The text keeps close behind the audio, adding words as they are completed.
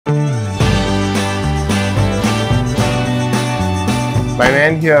My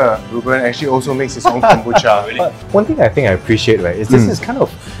man here, Ruben, actually also makes his own kombucha. Really? But one thing I think I appreciate, right, is this is kind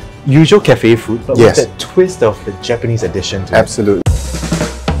of usual cafe food, but with that twist of the Japanese addition to it. Absolutely.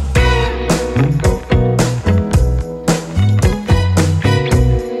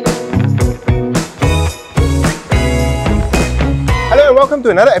 Welcome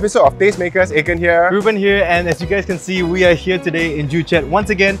to another episode of Tastemakers. Aiken here. Ruben here, and as you guys can see, we are here today in Joo Chiat once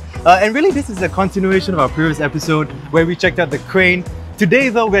again. And really, this is a continuation of our previous episode where we checked out the crane. Today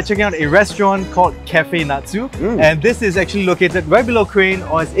though, we're checking out a restaurant called Cafe Natsu. And this is actually located right below Crane,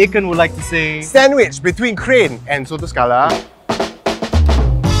 or as Aiken would like to say, sandwich between Crane and Soto Scala.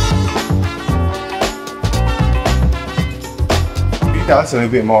 Can you tell us a little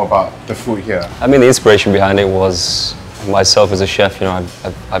bit more about the food here? I mean, the inspiration behind it was myself as a chef. You know,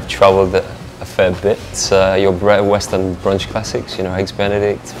 I've travelled a fair bit. It's your Western brunch classics, you know, Eggs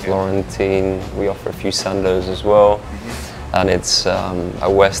Benedict, Florentine. We offer a few sandos as well. And it's a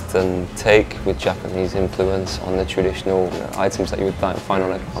Western take with Japanese influence on the traditional items that you would find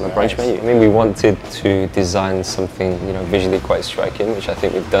on a brunch menu. I mean, we wanted to design something, you know, visually quite striking, which I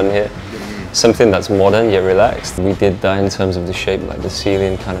think we've done here. Something that's modern yet relaxed. We did that in terms of the shape, like the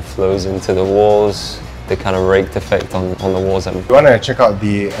ceiling kind of flows into the walls. The kind of raked effect on the walls. We want to check out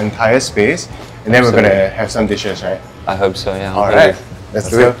the entire space, and then we're going to have some dishes, right? I hope so, yeah. Alright, let's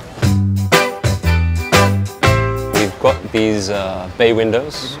do it. We've got these bay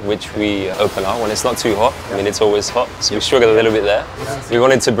windows, which we open out when it's not too hot. I mean, it's always hot, so we struggle a little bit there. We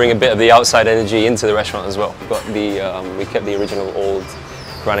wanted to bring a bit of the outside energy into the restaurant as well. We've got we kept the original old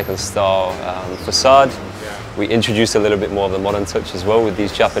Granicon style facade. We introduced a little bit more of the modern touch as well with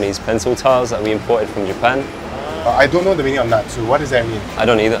these Japanese pencil tiles that we imported from Japan. I don't know the meaning of Natsu. What does that mean? I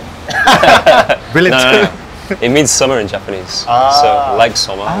don't either. Brilliant. No. It means summer in Japanese. So, like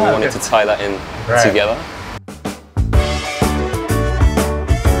summer, we wanted to tie that in together.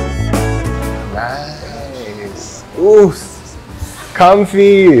 Nice. Ooh,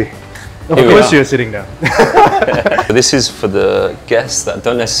 comfy. Of course you're sitting down. This is for the guests that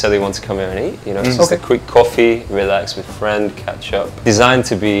don't necessarily want to come here and eat. You know, it's just a quick coffee, relax with a friend, catch up. Designed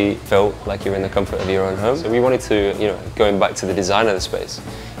to be felt like you're in the comfort of your own home. So we wanted to, you know, going back to the design of the space,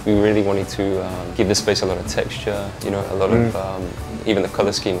 we really wanted to give the space a lot of texture, you know, a lot of, even the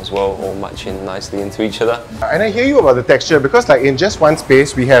color scheme as well, all matching nicely into each other. And I hear you about the texture, because like in just one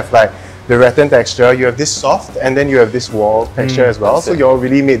space, we have like the rattan texture, you have this soft, and then you have this wall texture as well. So you all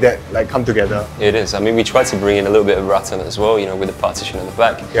really made that like come together. It is. I mean, we tried to bring in a little bit of rattan as well, you know, with the partition at the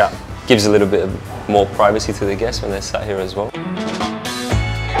back. Yeah. Gives a little bit of more privacy to the guests when they're sat here as well.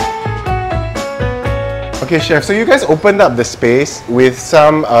 Okay, chef, so you guys opened up the space with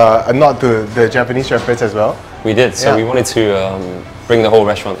some a nod to the Japanese reference as well? We did. So we wanted to bring the whole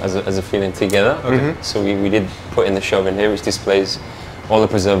restaurant as a feeling together. So we did put in the show in here, which displays all the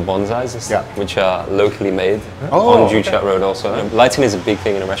preserved bonsais, which are locally made on Joo Chiat Road also. Lighting is a big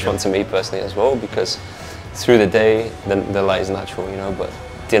thing in a restaurant to me personally as well, because through the day the light is natural, you know, but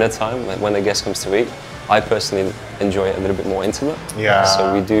dinner time, when the guest comes to eat, I personally enjoy it a little bit more intimate. Yeah.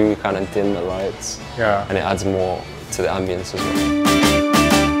 So we do kind of dim the lights, and it adds more to the ambience as well.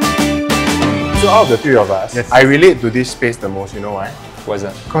 So out of the three of us, I relate to this space the most, you know why? Why is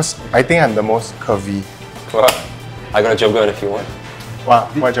that? Because I think I'm the most curvy. Well, I got a job going if you want. Wow,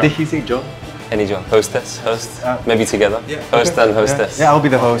 what job? Did he say job? Any job. Hostess, host, maybe together. Yeah. Host and hostess. Yeah, I'll be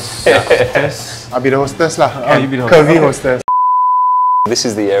the host. I'll be the hostess lah. You be the curvy hostess. This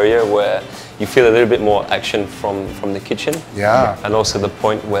is the area where you feel a little bit more action from the kitchen. Yeah. And also the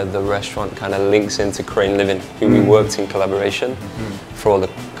point where the restaurant kind of links into Crane Living, who we worked in collaboration for all the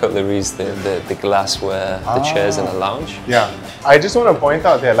cutleries, the glassware, the chairs and the lounge. Yeah. I just want to point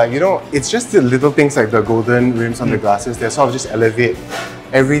out that, like, you know, it's just the little things like the golden rims on the glasses that sort of just elevate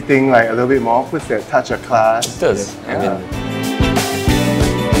everything like a little bit more, puts that touch of class. It does. I mean,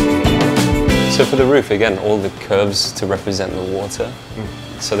 so for the roof, again, all the curves to represent the water.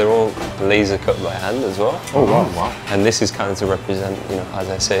 So they're all laser cut by hand as well. Oh wow. And this is kind of to represent, you know, as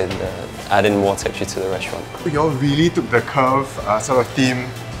I said, adding more texture to the restaurant. You all really took the curve sort of theme,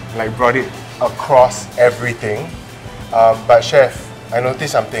 like brought it across everything. But chef, I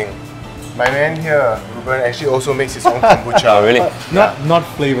noticed something. My man here, Ruben, actually also makes his own kombucha. Oh, really? Not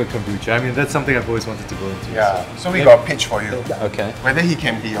flavored kombucha. I mean, that's something I've always wanted to go into. Yeah. So we got a pitch for you. Okay. Whether he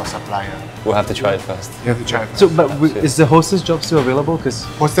can be your supplier. We'll have to try it first. You have to try it first. So, but is the hostess job still available? Because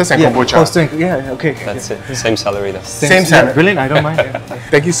hostess and kombucha. Hostess, okay. That's it. Same salary though. Same salary. Brilliant. I don't mind.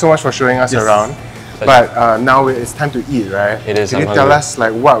 Thank you so much for showing us around. But now it's time to eat, right? It is. Can you tell us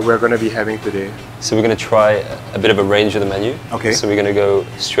like what we're going to be having today? So we're going to try a bit of a range of the menu. Okay. So we're going to go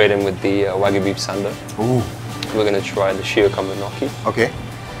straight in with the Wagyu beef sando. Ooh. we're gonna try the shio kombu gnocchi, Okay.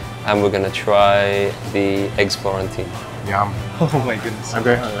 and we're gonna try the eggs Florentine. Yum. Oh my goodness. I'm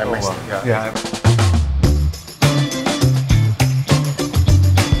very hungry. Oh, wow. Yeah.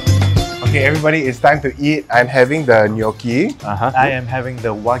 Okay, everybody, it's time to eat. I'm having the gnocchi. I am having the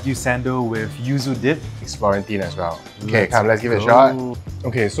Wagyu sando with yuzu dip. It's Florentine as well. Okay, come, let's give it a shot.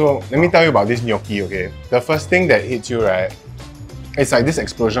 Okay, so let me tell you about this gnocchi, okay? The first thing that hits you, right? It's like this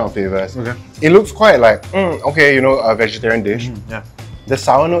explosion of flavors. Okay. It looks quite like, okay, you know, a vegetarian dish. Yeah. The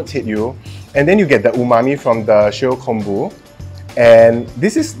sour notes hit you, and then you get the umami from the shio kombu. And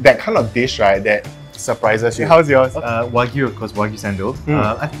this is that kind of dish, right, that surprises you. How's yours? Wagyu, of course, Wagyu sando.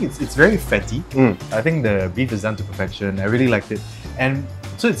 I think it's very fatty. I think the beef is done to perfection. I really liked it. And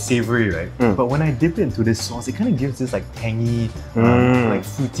so it's savory, right? But when I dip it into this sauce, it kind of gives this like tangy, like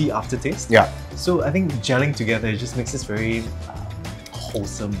fruity aftertaste. Yeah. So I think gelling together, it just makes this very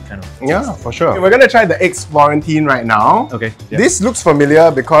wholesome kind of taste. Yeah, for sure. Okay, we're gonna try the eggs Florentine right now. Okay. Yeah. This looks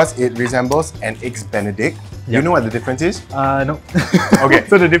familiar because it resembles an eggs Benedict. You know what the difference is? No. Okay,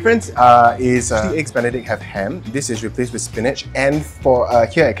 so the difference is the eggs Benedict have ham. This is replaced with spinach, and for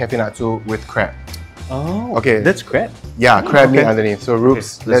here at Cafe Natsu with crab. Oh, okay. That's crab? Yeah, crab meat underneath. So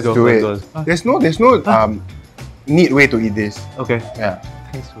Rubes, let's do it. There's no neat way to eat this. Okay. Yeah.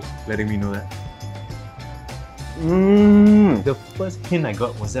 Thanks for letting me know that. The first hint I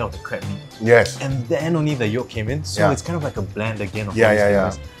got was that of the crab meat. Yes. And then only the yolk came in, so it's kind of like a blend again of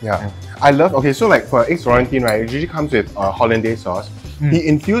Yeah. I love, okay, so like for eggs Florentine, right, it usually comes with hollandaise sauce. He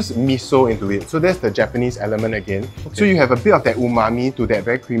infused miso into it, so that's the Japanese element again. Okay. So you have a bit of that umami to that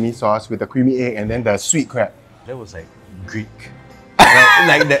very creamy sauce with the creamy egg and then the sweet crab. That was like Greek.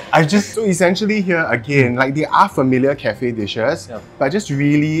 like that. So essentially here again, like they are familiar cafe dishes, but just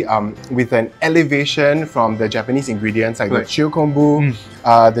really with an elevation from the Japanese ingredients like the shio kombu,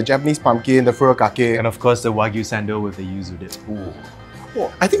 the Japanese pumpkin, the furikake, and of course the Wagyu sando with the yuzu dip. Ooh.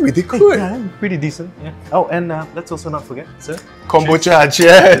 Oh, I think we did good. Yeah, pretty decent. Yeah. Oh, and let's also not forget, sir. Kombucha,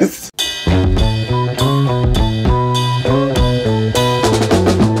 cheers!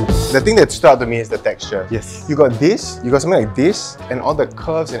 The thing that stood out to me is the texture. Yes. You got this, you got something like this, and all the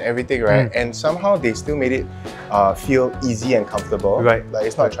curves and everything, right? And somehow they still made it feel easy and comfortable. Right. Like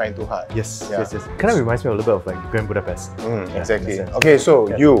it's not trying too hard. Yes, yes. Kind of reminds me a little bit of like Grand Budapest. Exactly. Okay,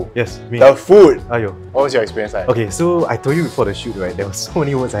 so you. Yes, me. The food. Ayo. What was your experience like? Okay, so I told you before the shoot, right? There were so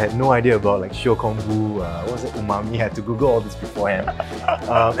many words I had no idea about, like shio kombu, what was it, umami. I had to Google all this beforehand.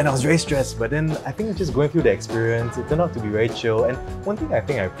 And I was very stressed, but then I think just going through the experience, it turned out to be very chill. And one thing I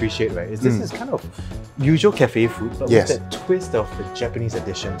think I appreciate, right, is this is kind of usual cafe food, but with that twist of the Japanese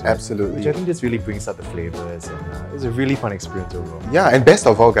addition to Absolutely. it, which I think just really brings out the flavors, and it's a really fun experience overall. Yeah, and best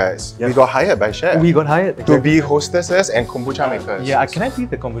of all, guys, we got hired by Chef. We got hired to be hostesses and kombucha makers. Yeah, can I be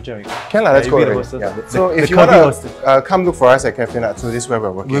the kombucha maker? Can let's go. So if you want to come look for us at Cafe Natsu, this is where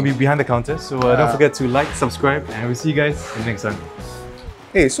we're working. We'll be behind the counter, so don't forget to like, subscribe, and we'll see you guys in the next time.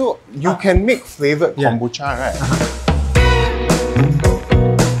 Hey, so you can make flavored kombucha, right?